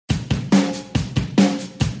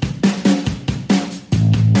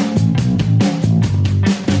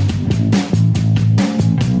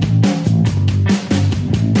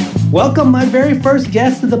Welcome, my very first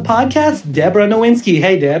guest of the podcast, Deborah Nowinski.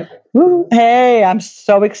 Hey, Deb. Hey, I'm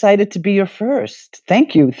so excited to be your first.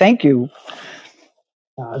 Thank you. Thank you.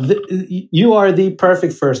 You are the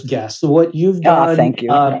perfect first guest. What you've done Thank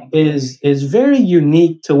you. is very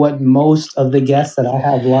unique to what most of the guests that I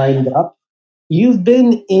have lined up. You've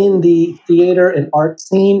been in the theater and art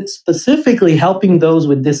scene, specifically helping those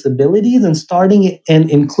with disabilities and starting an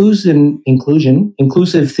inclusive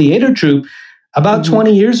theater troupe about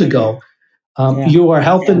 20 years ago. You are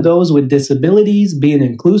helping those with disabilities, being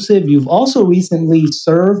inclusive. You've also recently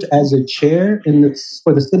served as a chair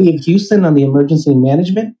for the city of Houston on the emergency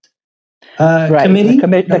management committee.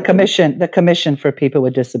 The commission for people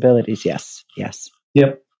with disabilities. Yes.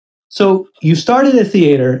 Yep. So you started a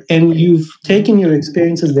theater and you've taken your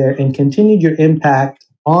experiences there and continued your impact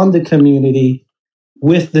on the community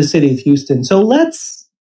with the city of Houston.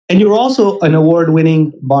 And you're also an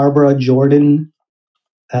award-winning Barbara Jordan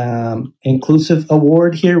Inclusive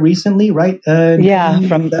Award here recently, right? From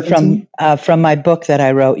my book that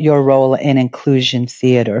I wrote, Your Role in Inclusion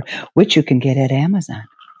Theater, which you can get at Amazon.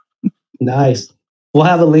 Nice. We'll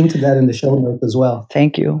have a link to that in the show notes as well.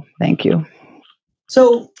 Thank you.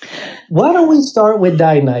 So why don't we start with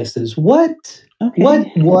Dionysus? What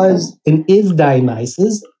was and is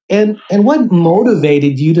Dionysus, and what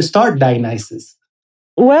motivated you to start Dionysus?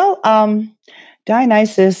 Well,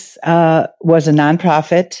 Dionysus was a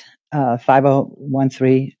nonprofit,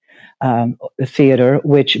 5013 theater,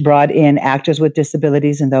 which brought in actors with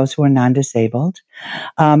disabilities and those who are non-disabled.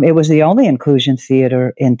 It was the only inclusion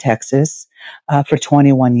theater in Texas for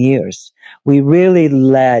 21 years. We really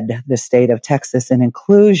led the state of Texas in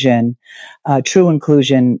inclusion, true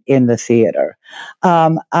inclusion in the theater.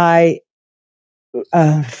 I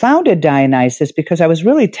founded Dionysus because I was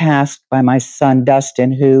really tasked by my son,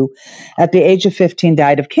 Dustin, who at the age of 15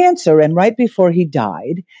 died of cancer. And right before he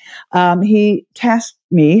died, he tasked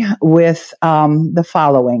me with the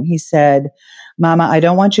following. He said, Mama, I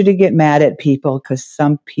don't want you to get mad at people because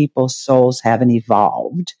some people's souls haven't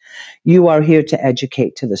evolved. You are here to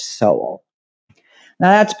educate to the soul. Now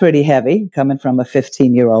that's pretty heavy coming from a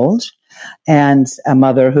 15-year-old and a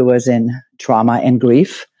mother who was in trauma and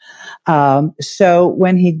grief. So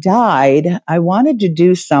when he died, I wanted to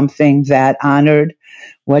do something that honored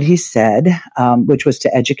what he said, which was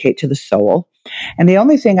to educate to the soul. And the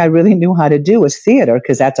only thing I really knew how to do was theater,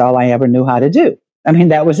 because that's all I ever knew how to do. I mean,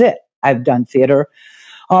 that was it. I've done theater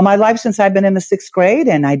all my life since I've been in the 6th grade,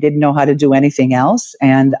 and I didn't know how to do anything else.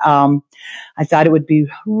 And I thought it would be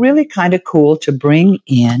really kind of cool to bring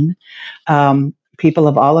in people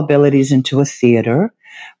of all abilities into a theater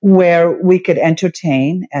where we could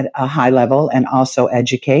entertain at a high level and also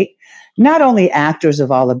educate not only actors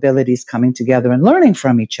of all abilities coming together and learning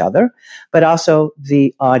from each other, but also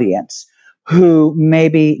the audience who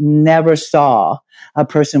maybe never saw a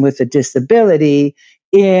person with a disability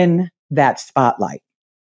in that spotlight,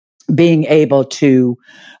 being able to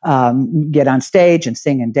get on stage and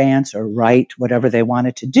sing and dance or write whatever they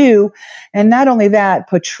wanted to do. And not only that,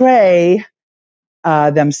 portray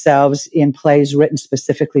themselves in plays written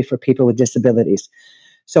specifically for people with disabilities.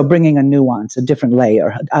 So bringing a nuance, a different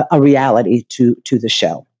layer, a reality to the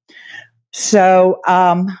show. So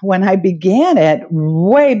when I began it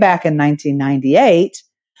way back in 1998,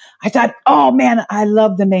 I thought, oh man, I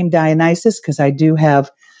love the name Dionysus because I do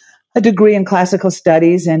have a degree in classical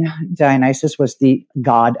studies, and Dionysus was the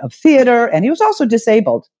god of theater, and he was also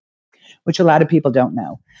disabled, which a lot of people don't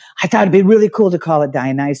know. I thought it'd be really cool to call it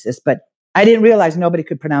Dionysus, but I didn't realize nobody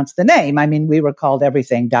could pronounce the name. I mean, we were called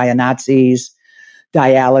everything, Dianazis,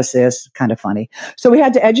 dialysis, kind of funny. So we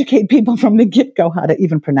had to educate people from the get-go how to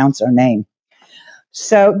even pronounce our name.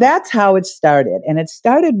 So that's how it started. And it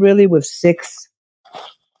started really with six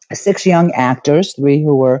young actors, 3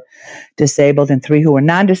 who were disabled and 3 who were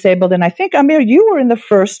non-disabled. And I think, Amir, you were in the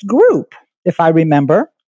first group, if I remember.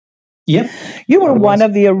 Yep. You were one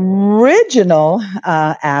of the original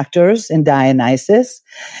actors in Dionysus.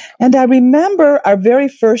 And I remember our very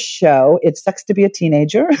first show, It Sucks to Be a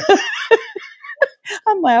Teenager.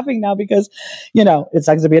 I'm laughing now because, it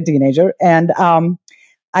sucks to be a teenager. And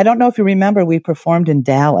I don't know if you remember, we performed in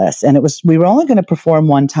Dallas, and we were only going to perform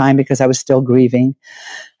one time because I was still grieving.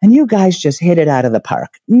 And you guys just hit it out of the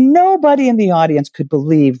park. Nobody in the audience could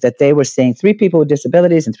believe that they were seeing 3 people with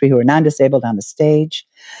disabilities and 3 who were non-disabled on the stage.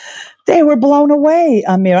 They were blown away,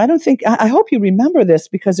 Amir. I hope you remember this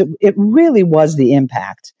because it really was the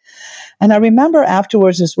impact. And I remember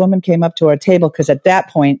afterwards, this woman came up to our table because at that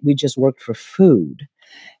point we just worked for food.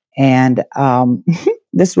 And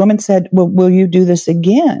this woman said, well, will you do this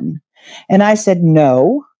again? And I said,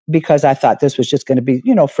 no, because I thought this was just going to be,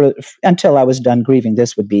 until I was done grieving,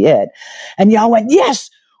 this would be it. And y'all went, yes,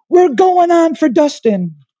 we're going on for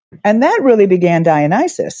Dustin. And that really began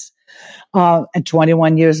Dionysus. And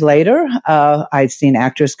 21 years later, I'd seen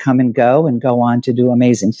actors come and go on to do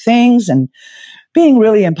amazing things and being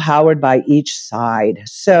really empowered by each side.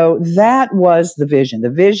 So that was the vision. The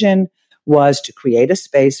vision was to create a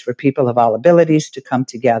space for people of all abilities to come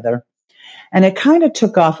together. And it kind of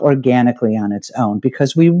took off organically on its own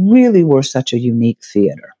because we really were such a unique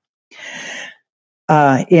theater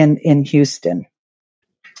in Houston.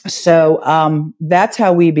 So that's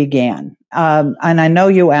how we began. And I know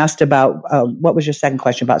you asked about what was your second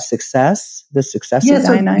question about success? The success of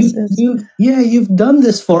Dionysus? You've done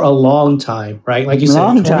this for a long time, right? Like you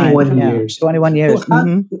said, 21 years. 21 years.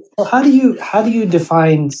 So how do you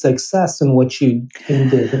define success in what you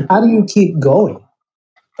did? How do you keep going?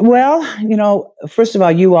 Well, first of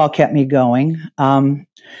all, you all kept me going.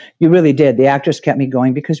 You really did. The actors kept me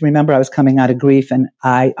going because remember, I was coming out of grief, and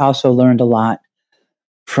I also learned a lot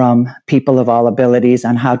from people of all abilities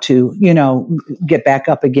on how to, get back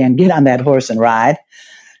up again, get on that horse and ride.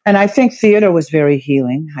 And I think theater was very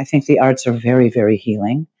healing. I think the arts are very, very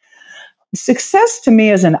healing. Success to me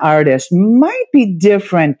as an artist might be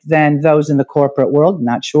different than those in the corporate world.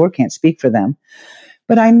 Not sure, can't speak for them.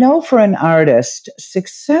 But I know for an artist,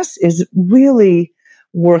 success is really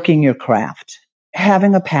working your craft,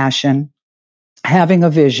 having a passion, having a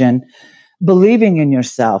vision, believing in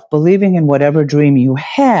yourself, believing in whatever dream you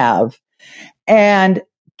have, and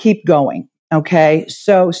keep going. Okay.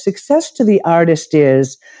 So success to the artist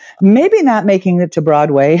is maybe not making it to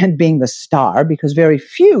Broadway and being the star, because very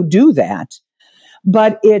few do that,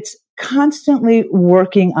 but it's constantly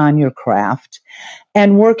working on your craft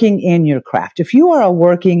and working in your craft. If you are a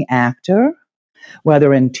working actor,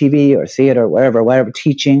 whether in TV or theater, wherever,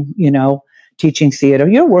 teaching theater,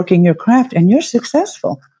 you're working your craft and you're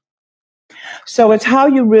successful. So it's how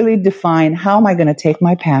you really define, how am I going to take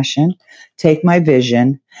my passion, take my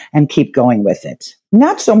vision, and keep going with it?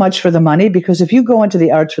 Not so much for the money, because if you go into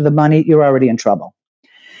the arts for the money, you're already in trouble.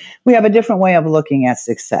 We have a different way of looking at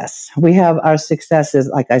success. We have our successes,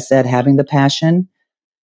 like I said, having the passion,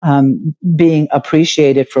 being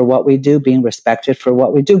appreciated for what we do, being respected for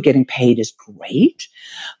what we do. Getting paid is great,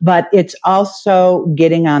 but it's also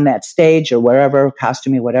getting on that stage or wherever,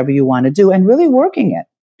 costuming, whatever you want to do, and really working it.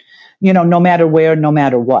 No matter where, no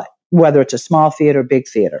matter what, whether it's a small theater, big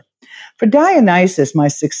theater. For Dionysus, my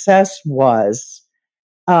success was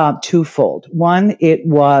twofold. One, it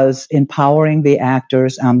was empowering the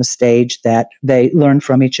actors on the stage that they learned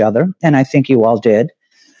from each other, and I think you all did.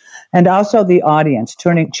 And also the audience,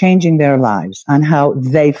 changing their lives on how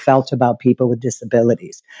they felt about people with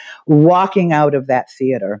disabilities. Walking out of that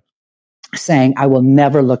theater saying, I will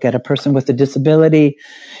never look at a person with a disability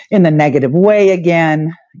in the negative way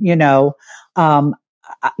again. I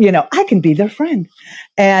can be their friend.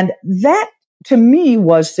 And that to me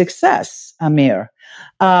was success, Amir.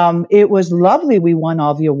 It was lovely. We won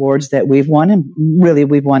all the awards that we've won, and really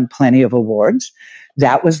we've won plenty of awards.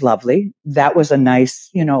 That was lovely. That was a nice,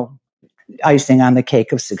 icing on the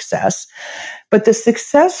cake of success. But the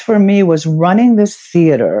success for me was running this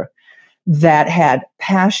theater that had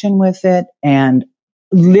passion with it and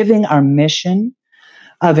living our mission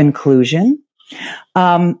of inclusion,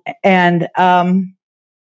 and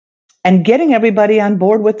getting everybody on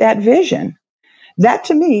board with that vision. That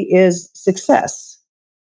to me is success.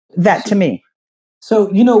 That to me.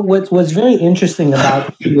 So, what's very interesting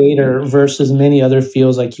about theater versus many other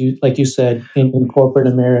fields, like you said, in corporate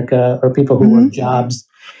America or people who work jobs,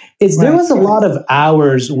 is there was a lot of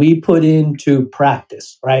hours we put into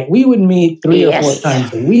practice, right? We would meet 3 or 4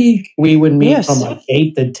 times a week. We would meet from like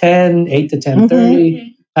 8 to 10, 8 to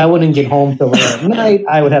 10:30. I wouldn't get home till late at night.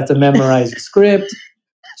 I would have to memorize a script.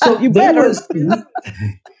 So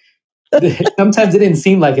sometimes it didn't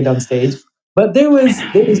seem like it on stage. But there was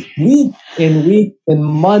week and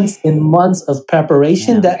months of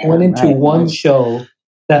preparation that went into one show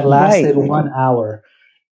that lasted 1 hour.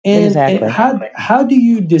 And how do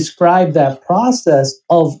you describe that process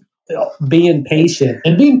of being patient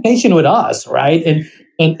with us, right?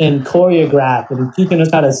 And choreograph and teaching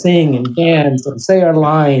us how to sing and dance and say our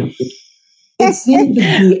lines. It seemed to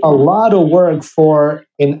be a lot of work for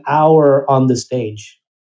an hour on the stage.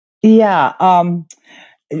 Yeah.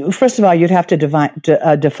 First of all, you'd have to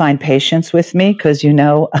define patience with me, because you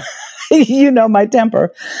know my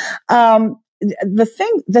temper.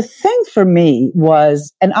 The thing for me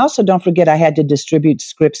was, and also don't forget, I had to distribute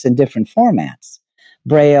scripts in different formats: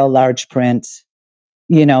 Braille, large print,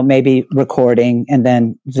 maybe recording, and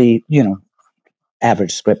then the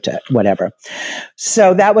average script, whatever.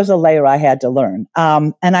 So that was a layer I had to learn.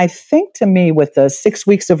 And I think to me, with the 6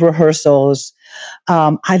 weeks of rehearsals,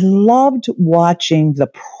 I loved watching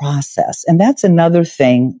the process. And that's another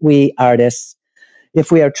thing we artists,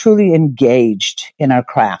 if we are truly engaged in our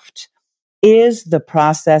craft, is the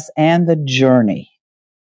process and the journey.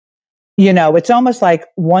 It's almost like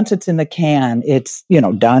once it's in the can, it's,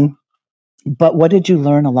 done. But what did you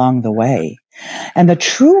learn along the way? And the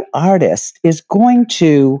true artist is going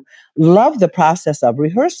to love the process of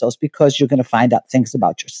rehearsals, because you're going to find out things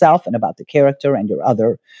about yourself and about the character and your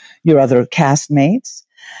other castmates.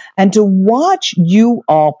 And to watch you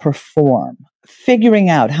all perform, figuring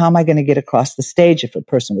out, how am I going to get across the stage if a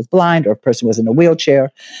person was blind or a person was in a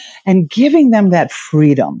wheelchair, and giving them that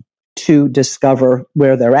freedom to discover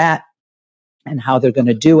where they're at and how they're going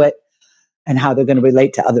to do it and how they're going to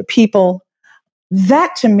relate to other people.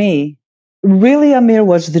 That, to me, really, Amir,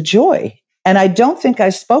 was the joy. And I don't think I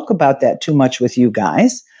spoke about that too much with you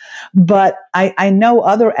guys, but I know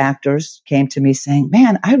other actors came to me saying,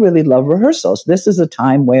 man, I really love rehearsals. This is a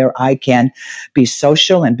time where I can be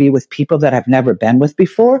social and be with people that I've never been with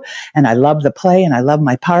before. And I love the play and I love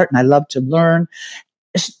my part and I love to learn.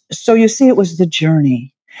 So you see, it was the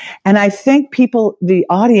journey. And I think the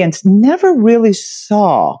audience never really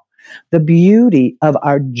saw the beauty of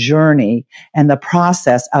our journey and the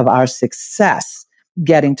process of our success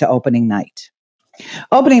getting to opening night.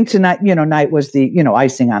 Opening tonight, night was the,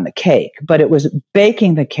 icing on the cake, but it was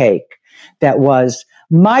baking the cake that was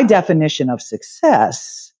my definition of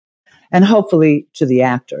success, and hopefully to the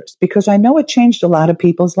actors, because I know it changed a lot of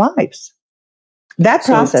people's lives. That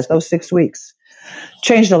process, those 6 weeks,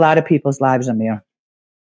 changed a lot of people's lives, Amir.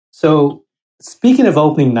 So, speaking of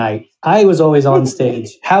opening night, I was always on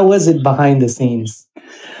stage. How was it behind the scenes?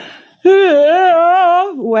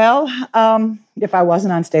 Well, if I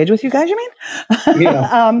wasn't on stage with you guys, you mean?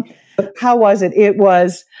 Yeah. How was it? It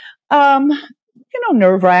was,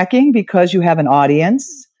 nerve-wracking, because you have an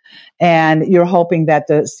audience and you're hoping that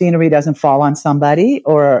the scenery doesn't fall on somebody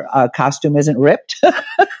or a costume isn't ripped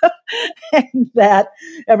and that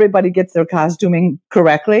everybody gets their costuming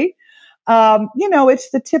correctly. It's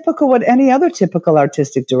the typical, what any other typical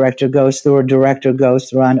artistic director goes through or director goes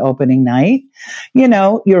through on opening night.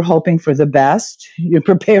 You're hoping for the best. You're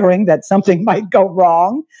preparing that something might go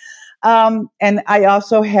wrong. And I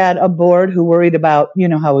also had a board who worried about,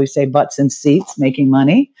 how we say, butts and seats, making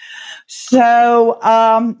money. So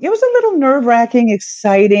it was a little nerve-wracking,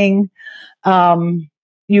 exciting.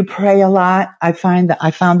 You pray a lot. I found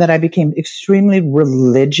that I became extremely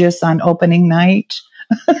religious on opening night.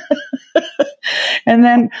 And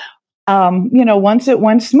then, once it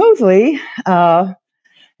went smoothly, and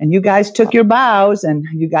you guys took your bows and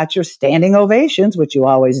you got your standing ovations, which you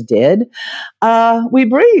always did, we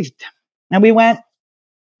breathed and we went,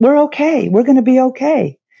 we're okay. We're going to be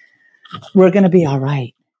okay. We're going to be all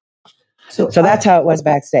right. So that's how it was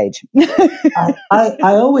backstage. I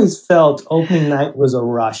always felt opening night was a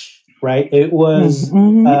rush, right? It was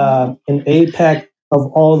an apex of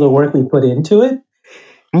all the work we put into it.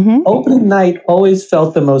 Mm-hmm. Opening night always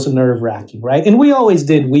felt the most nerve-wracking, right? And we always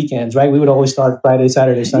did weekends, right? We would always start Friday,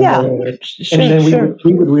 Saturday, Sunday, and then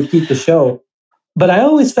we would repeat the show. But I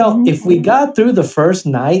always felt if we got through the first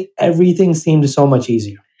night, everything seemed so much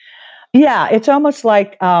easier. Yeah, it's almost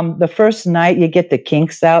like the first night you get the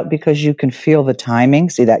kinks out because you can feel the timing.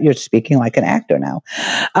 See that you're speaking like an actor now.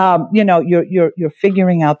 You're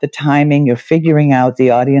figuring out the timing. You're figuring out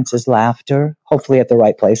the audience's laughter, hopefully at the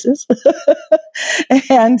right places.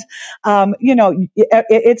 And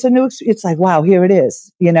it's a new. It's like, wow, here it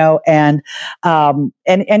is. And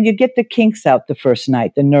you get the kinks out the first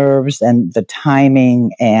night, the nerves and the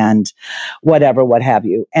timing and what have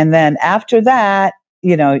you. And then after that,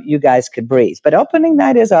 you guys could breathe. But opening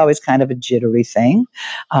night is always kind of a jittery thing,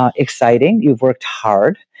 exciting. You've worked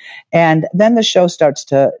hard. And then the show starts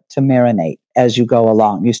to marinate as you go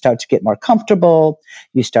along. You start to get more comfortable.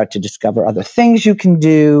 You start to discover other things you can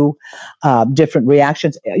do, different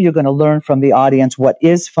reactions. You're going to learn from the audience what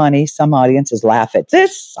is funny. Some audiences laugh at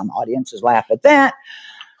this. Some audiences laugh at that.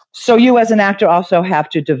 So you as an actor also have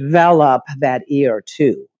to develop that ear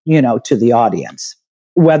too, to the audience.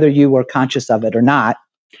 Whether you were conscious of it or not,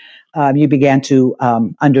 you began to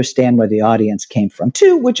understand where the audience came from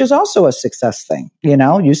too, which is also a success thing.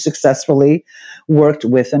 You successfully worked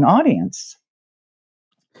with an audience.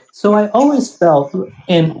 So I always felt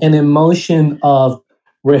an emotion of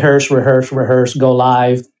rehearse, go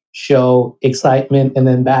live, show, excitement, and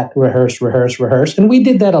then back, rehearse. And we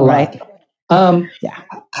did that a lot. Yeah.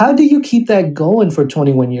 How do you keep that going for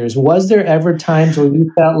 21 years? Was there ever times where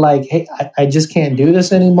you felt like, hey, I just can't do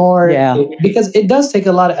this anymore? Yeah. Because it does take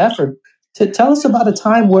a lot of effort. To tell us about a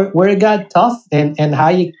time where it got tough and how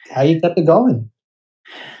you kept it going.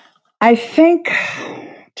 I think,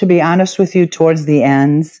 to be honest with you, towards the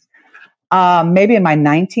ends, maybe in my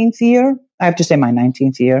 19th year, I have to say my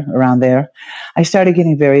 19th year, around there, I started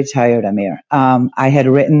getting very tired, Amir. I had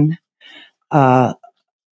written all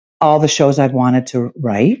the shows I'd wanted to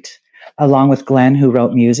write, along with Glenn, who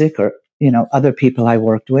wrote music, or other people I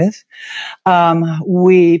worked with.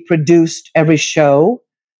 We produced every show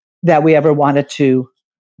that we ever wanted to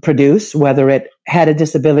produce, whether it had a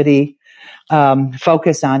disability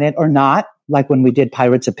focus on it or not. Like when we did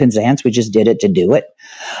Pirates of Penzance, we just did it to do it.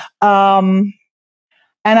 And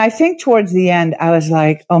I think towards the end, I was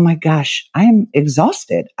like, oh my gosh, I'm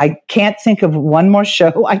exhausted. I can't think of one more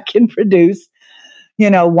show I can produce,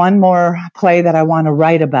 one more play that I want to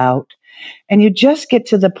write about. And you just get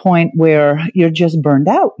to the point where you're just burned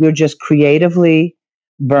out. You're just creatively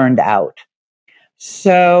burned out.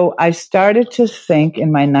 So I started to think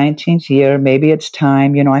in my 19th year, maybe it's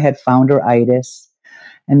time, I had founderitis,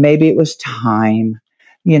 and maybe it was time,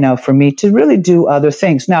 for me to really do other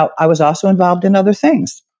things. Now, I was also involved in other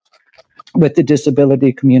things with the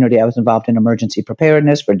disability community. I was involved in emergency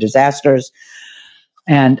preparedness for disasters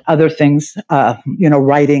and other things,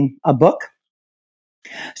 writing a book.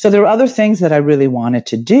 So there were other things that I really wanted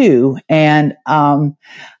to do. And I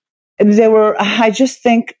just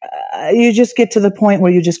think you just get to the point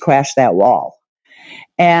where you just crash that wall.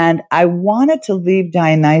 And I wanted to leave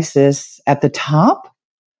Dionysus at the top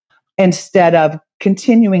instead of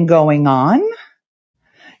continuing going on,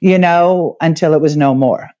 until it was no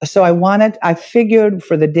more. So I figured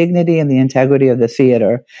for the dignity and the integrity of the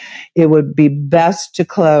theater, it would be best to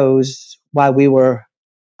close while we were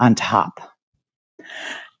on top.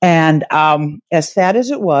 And as sad as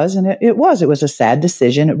it was, and it was a sad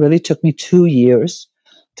decision. It really took me 2 years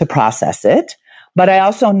to process it. But I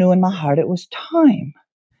also knew in my heart it was time.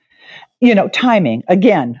 Timing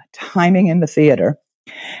in the theater.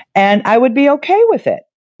 And I would be okay with it.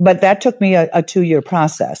 But that took me a 2-year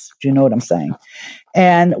process. Do you know what I'm saying?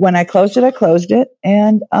 And when I closed it.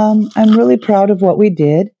 And I'm really proud of what we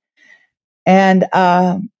did. And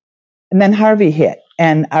then Harvey hit.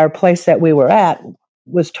 And our place that we were at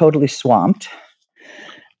was totally swamped.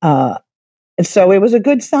 So it was a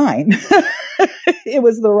good sign. It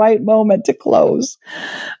was the right moment to close.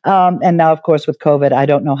 And now, of course, with COVID, I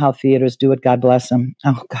don't know how theaters do it. God bless them.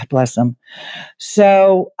 Oh, God bless them.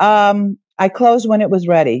 So I closed when it was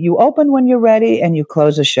ready. You open when you're ready, and you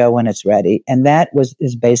close a show when it's ready. And that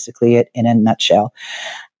is basically it in a nutshell.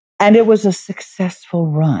 And it was a successful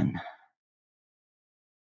run.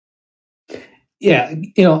 Yeah,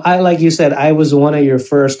 like you said, I was one of your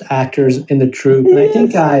first actors in the troupe, and I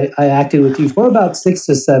think I acted with you for about 6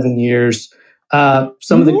 to 7 years.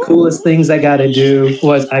 Some of the coolest things I got to do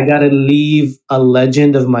was I got to leave a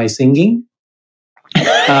legend of my singing,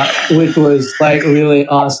 which was like really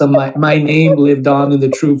awesome. My name lived on in the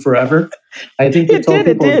troupe forever. I think they told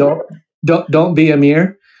people don't be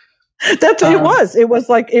Amir. That's what it was. It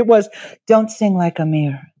was don't sing like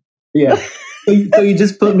Amir. Yeah. So you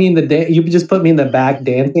just put me in the back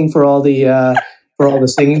dancing for all the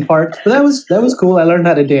singing parts. But that was cool. I learned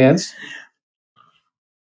how to dance.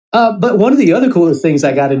 But one of the other coolest things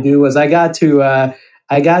I got to do was I got to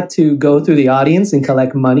go through the audience and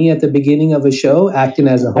collect money at the beginning of a show, acting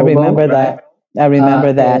as a hobo. I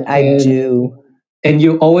remember that. I do. And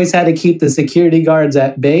you always had to keep the security guards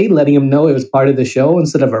at bay, letting them know it was part of the show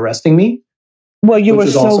instead of arresting me. Well, you were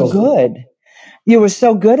so good. You were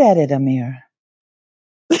so good at it, Amir.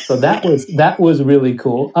 So that was really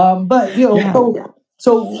cool. But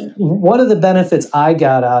so one of the benefits I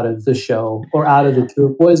got out of the show or out of the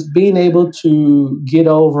troupe was being able to get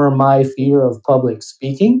over my fear of public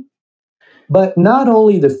speaking. But not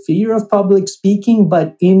only the fear of public speaking,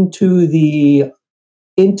 but into the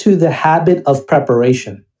habit of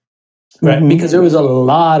preparation, right? Mm-hmm. Because there was a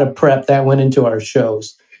lot of prep that went into our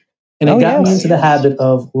shows. And it got me into the habit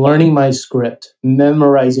of learning my script,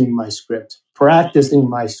 memorizing my script, practicing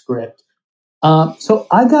my script. So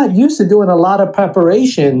I got used to doing a lot of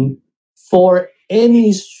preparation for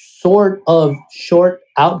any sort of short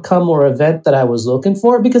outcome or event that I was looking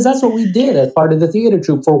for, because that's what we did as part of the theater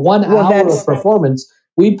troupe. For 1 hour of performance,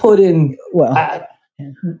 we put in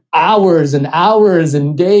hours and hours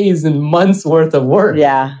and days and months worth of work.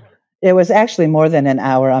 Yeah, it was actually more than an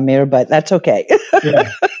hour, Amir, but that's okay.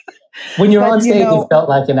 Yeah. When you're on stage, it felt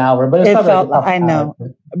like an hour, but it felt like I know.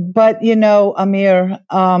 But Amir,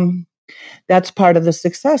 That's part of the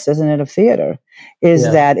success, isn't it, of theater? Is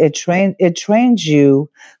that it trains you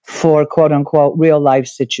for quote unquote real life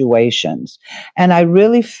situations. And I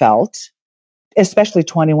really felt, especially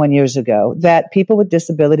 21 years ago, that people with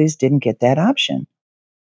disabilities didn't get that option.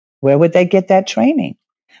 Where would they get that training?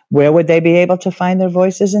 Where would they be able to find their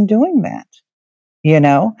voices in doing that?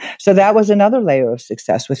 So that was another layer of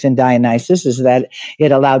success within Dionysus, is that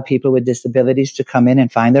it allowed people with disabilities to come in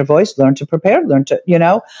and find their voice, learn to prepare, learn to,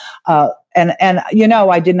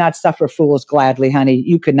 I did not suffer fools gladly, honey.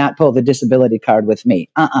 You could not pull the disability card with me.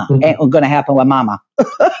 Mm-hmm. Ain't going to happen with mama.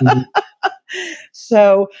 Mm-hmm.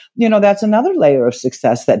 So, that's another layer of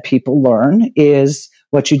success that people learn, is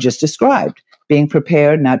what you just described: being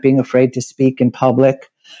prepared, not being afraid to speak in public,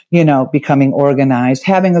 becoming organized,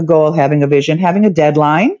 having a goal, having a vision, having a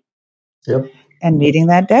deadline, and meeting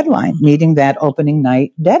that deadline, meeting that opening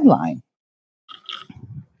night deadline.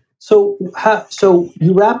 So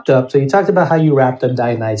you wrapped up. So you talked about how you wrapped up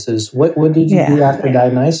Dionysus. What did you do after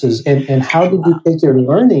Dionysus, and how did you take your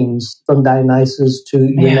learnings from Dionysus to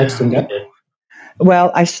your next endeavor?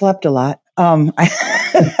 Well, I slept a lot.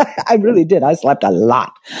 I really did. I slept a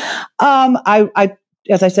lot.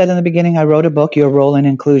 As I said in the beginning, I wrote a book, Your Role in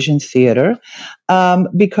Inclusion Theater,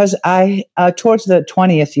 because towards the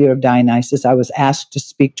 20th year of Dionysus, I was asked to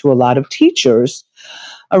speak to a lot of teachers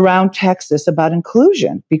around Texas about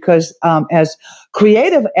inclusion, because as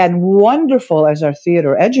creative and wonderful as our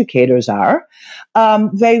theater educators are,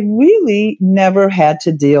 they really never had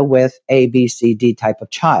to deal with A, B, C, D type of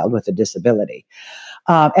child with a disability.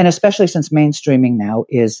 And especially since mainstreaming now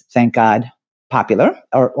is, thank God, popular,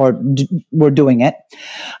 or we're doing it.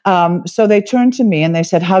 So they turned to me and they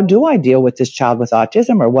said, how do I deal with this child with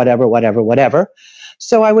autism, or whatever?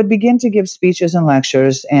 So I would begin to give speeches and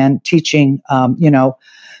lectures and teaching,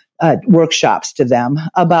 workshops to them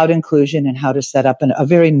about inclusion and how to set up a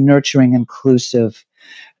very nurturing, inclusive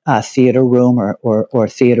theater room or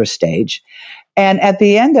theater stage. And at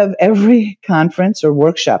the end of every conference or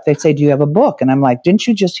workshop, they'd say, do you have a book? And I'm like, didn't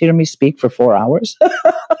you just hear me speak for 4 hours?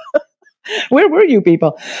 Where were you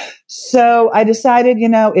people? So I decided,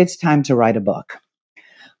 it's time to write a book.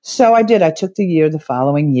 So I did. I took the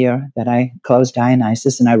following year that I closed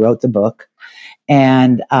Dionysus, and I wrote the book,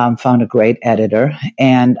 and found a great editor,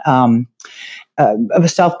 and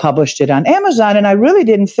self-published it on Amazon. And I really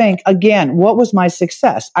didn't think, again, what was my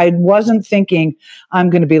success? I wasn't thinking I'm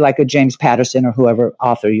going to be like a James Patterson or whoever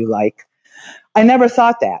author you like. I never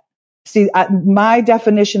thought that. See, my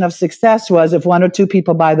definition of success was, if 1 or 2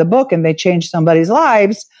 people buy the book and they change somebody's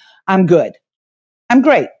lives, I'm good. I'm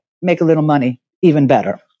great. Make a little money, even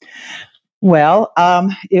better. Well,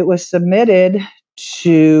 it was submitted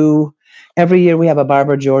to, every year we have a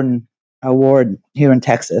Barbara Jordan Award here in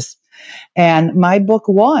Texas. And my book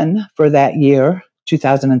won for that year,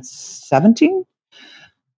 2017.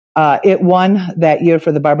 It won that year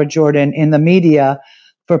for the Barbara Jordan in the media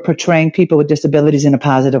for portraying people with disabilities in a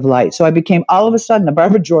positive light. So I became all of a sudden a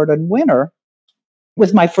Barbara Jordan winner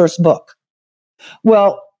with my first book.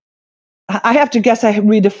 Well, I have to guess I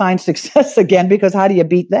redefined success again, because how do you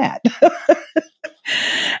beat that?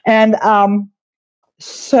 And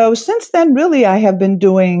so since then, really, I have been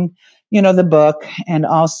doing, the book, and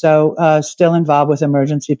also still involved with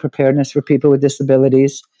emergency preparedness for people with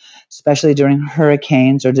disabilities, especially during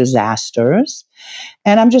hurricanes or disasters.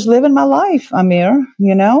 And I'm just living my life, Amir,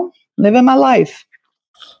 living my life.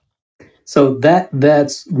 So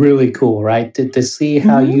that's really cool, right? To see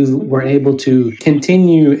how you were able to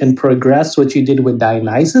continue and progress what you did with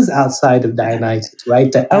Dionysus outside of Dionysus,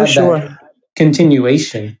 right? To add that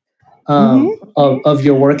continuation of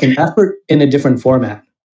your work and effort in a different format.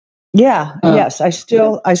 Yeah. Yes. I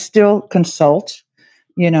still consult,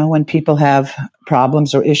 when people have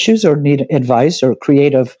problems or issues or need advice or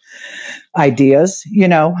creative ideas,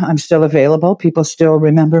 I'm still available. People still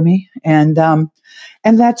remember me. And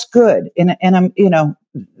that's good. And I'm,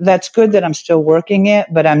 that's good that I'm still working it,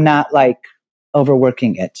 but I'm not like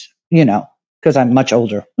overworking it, because I'm much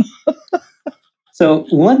older. So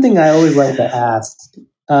one thing I always like to ask,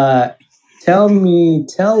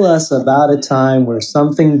 tell us about a time where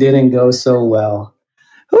something didn't go so well.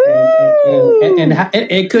 And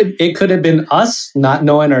it could have been us not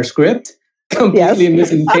knowing our script, completely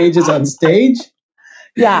missing pages on stage.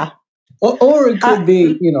 Yeah. Or it could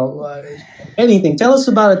be, anything. Tell us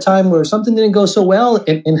about a time where something didn't go so well,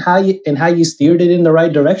 and how you steered it in the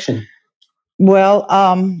right direction. Well,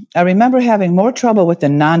 I remember having more trouble with the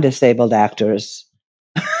non-disabled actors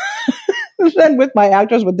than with my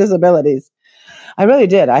actors with disabilities. I really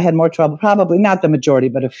did. I had more trouble, probably not the majority,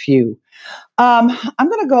 but a few. I'm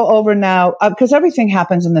going to go over now because everything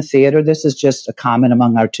happens in the theater. This is just a common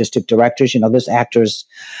among artistic directors. This actor's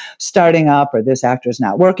starting up, or this actor's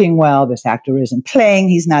not working well. This actor isn't playing.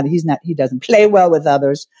 He doesn't play well with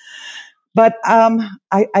others. But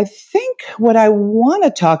I think what I want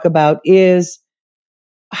to talk about is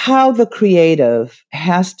how the creative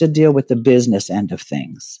has to deal with the business end of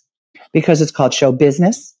things, because it's called show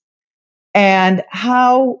business, and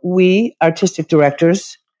how we artistic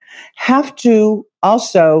directors have to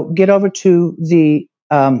also get over to the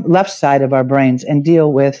left side of our brains and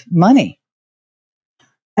deal with money.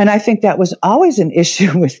 And I think that was always an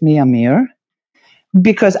issue with me, Amir,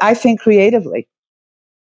 because I think creatively.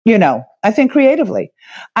 I think creatively.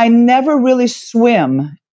 I never really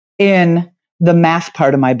swim in the math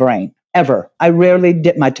part of my brain, ever. I rarely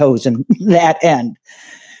dip my toes in that end.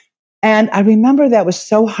 And I remember that was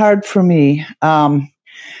so hard for me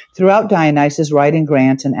throughout Dionysus, writing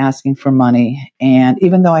grants and asking for money. And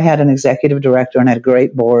even though I had an executive director and had a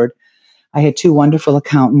great board, I had two wonderful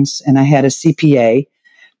accountants and I had a CPA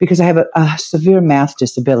because I have a severe math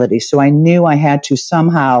disability. So I knew I had to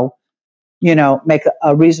somehow, make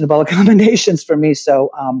a reasonable accommodations for me so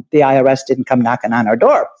the IRS didn't come knocking on our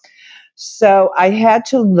door. So I had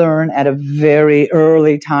to learn at a very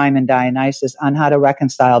early time in Dionysus on how to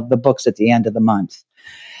reconcile the books at the end of the month.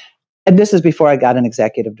 And this is before I got an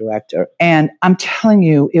executive director. And I'm telling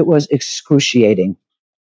you, it was excruciating.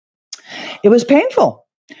 It was painful.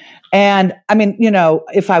 And I mean,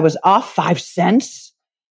 if I was off 5 cents,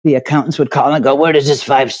 the accountants would call and go, "Where does this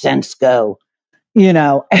 5 cents go?"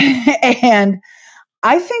 And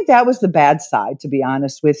I think that was the bad side, to be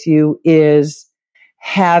honest with you, is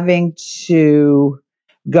having to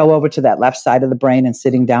go over to that left side of the brain and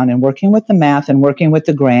sitting down and working with the math and working with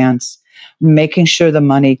the grants, making sure the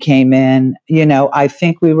money came in. I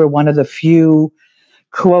think we were one of the few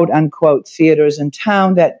quote unquote theaters in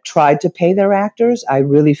town that tried to pay their actors. I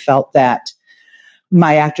really felt that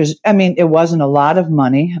my actors, it wasn't a lot of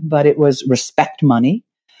money, but it was respect money.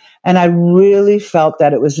 And I really felt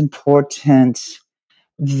that it was important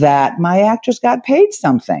that my actors got paid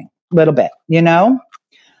something, a little bit,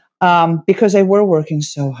 because they were working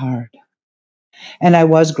so hard. And I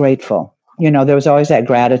was grateful. There was always that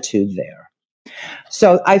gratitude there.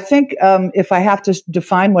 So I think if I have to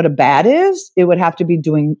define what a bad is, it would have to be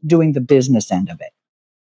doing the business end of it.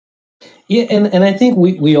 Yeah, and I think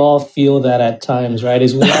we all feel that at times, right?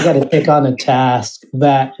 Is we all got to take on a task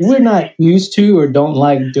that we're not used to or don't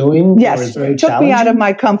like doing. Yes, took me out of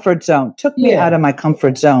my comfort zone. Yeah.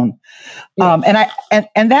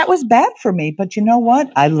 And that was bad for me. But you know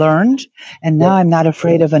what? I learned, and now I'm not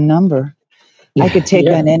afraid of a number. I could take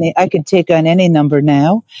on any number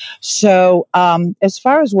now. So as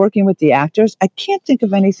far as working with the actors, I can't think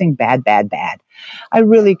of anything bad. I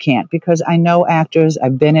really can't, because I know actors.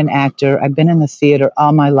 I've been an actor. I've been in the theater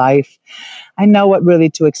all my life. I know what really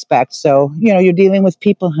to expect. So, you're dealing with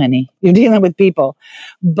people, honey. You're dealing with people.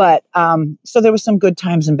 But so there were some good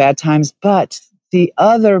times and bad times. But the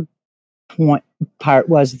other part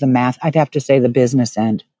was the math. I'd have to say the business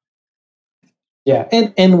end. Yeah.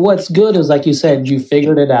 And what's good is, like you said, you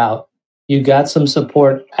figured it out. You got some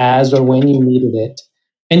support as or when you needed it.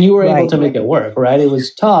 And you were able to make it work, right? It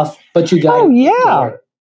was tough, but you got it. Yeah.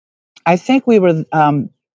 I think we were,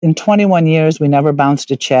 in 21 years, we never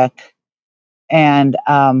bounced a check. And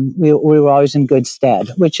we were always in good stead,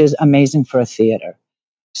 which is amazing for a theater.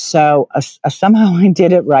 So somehow I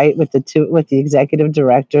did it right with the executive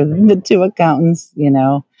director, the two accountants,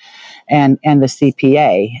 and the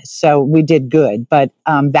CPA. So we did good. But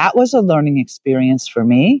that was a learning experience for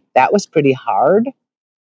me. That was pretty hard,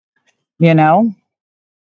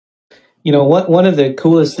 One of the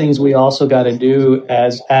coolest things we also got to do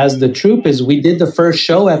as the troupe is we did the first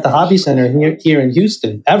show at the Hobby Center here in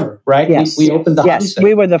Houston ever, right? Yes. We opened the Hobby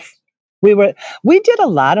Center. We did a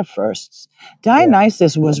lot of firsts.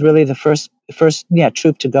 Dionysus was really the first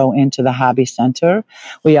troupe to go into the Hobby Center.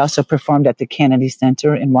 We also performed at the Kennedy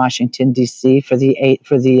Center in Washington D.C. for the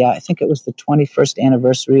I think it was the 21st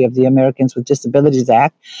anniversary of the Americans with Disabilities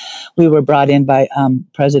Act. We were brought in by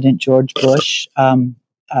President George Bush,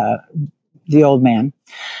 the old man,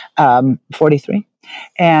 43.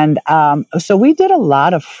 And so we did a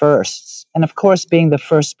lot of firsts. And of course, being the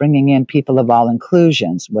first bringing in people of all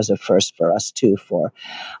inclusions was a first for us too, for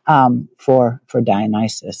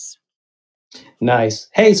Dionysus. Nice.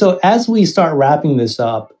 Hey, so as we start wrapping this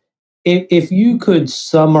up, if you could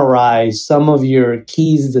summarize some of your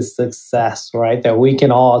keys to success, right, that we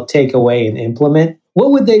can all take away and implement,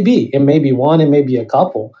 what would they be? It may be one, it may be a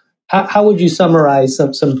couple. how would you summarize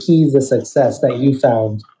some keys to success that you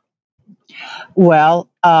found? Well,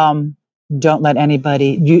 don't let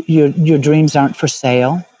anybody, your dreams aren't for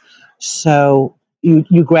sale. So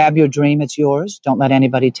you grab your dream, it's yours. Don't let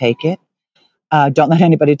anybody take it. Don't let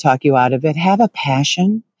anybody talk you out of it. Have a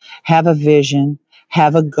passion, have a vision,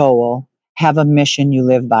 have a goal, have a mission you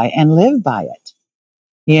live by, and live by it.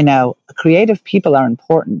 You know, creative people are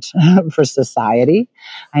important for society.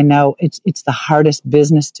 I know it's the hardest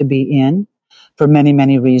business to be in for many,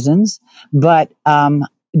 many reasons, but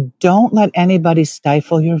don't let anybody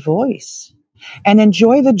stifle your voice. And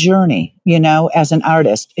enjoy the journey, you know, as an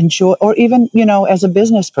artist, enjoy, or even, you know, as a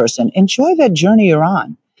business person, enjoy the journey you're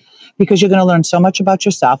on, because you're going to learn so much about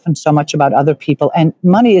yourself and so much about other people. And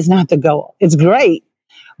money is not the goal. It's great,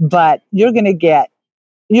 but you're going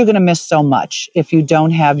to miss so much if you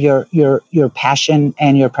don't have your passion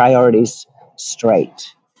and your priorities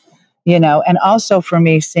straight, you know. And also for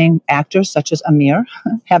me, seeing actors such as Amir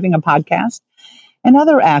having a podcast, and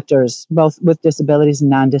other actors, both with disabilities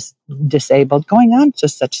and non-disabled, going on to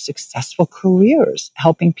such successful careers,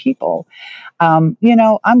 helping people. You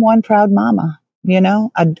know, I'm one proud mama. You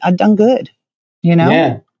know, I've done good. You know?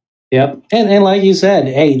 Yeah. Yep. And like you said,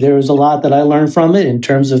 hey, there was a lot that I learned from it in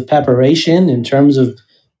terms of preparation, in terms of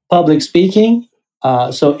public speaking.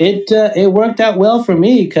 So it worked out well for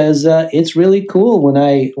me because it's really cool when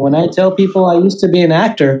I tell people I used to be an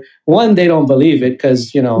actor. One, they don't believe it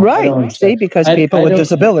because right. See, because people with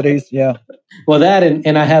disabilities, yeah. Well, that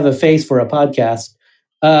and I have a face for a podcast.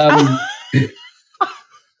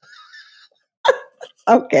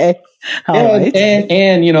 Okay.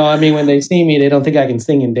 And you know, I mean, when they see me, they don't think I can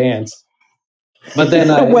sing and dance. But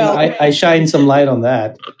then I shine some light on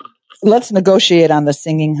that. Let's negotiate on the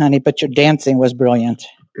singing, honey, but your dancing was brilliant.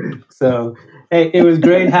 So, hey, it was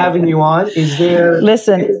great having you on. Is there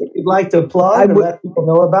anything you'd like to plug or let people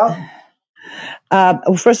know about?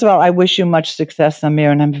 First of all, I wish you much success, Amir,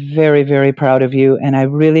 and I'm very, very proud of you. And I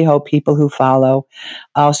really hope people who follow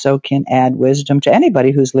also can add wisdom to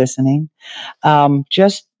anybody who's listening.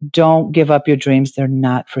 Just don't give up your dreams. They're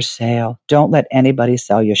not for sale. Don't let anybody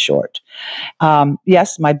sell you short.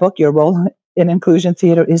 Yes, my book, Your Role in Inclusion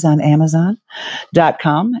Theater, is on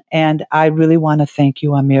Amazon.com. And I really want to thank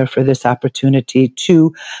you, Amir, for this opportunity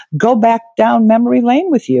to go back down memory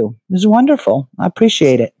lane with you. It was wonderful. I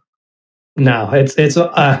appreciate it. No, it's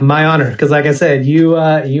my honor because, like I said, you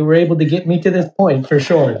were able to get me to this point for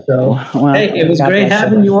sure. So, hey, it was great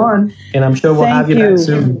having you on, and I'm sure we'll have you back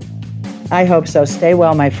soon. I hope so. Stay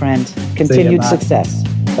well, my friend. Continued success.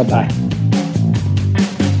 Bye-bye.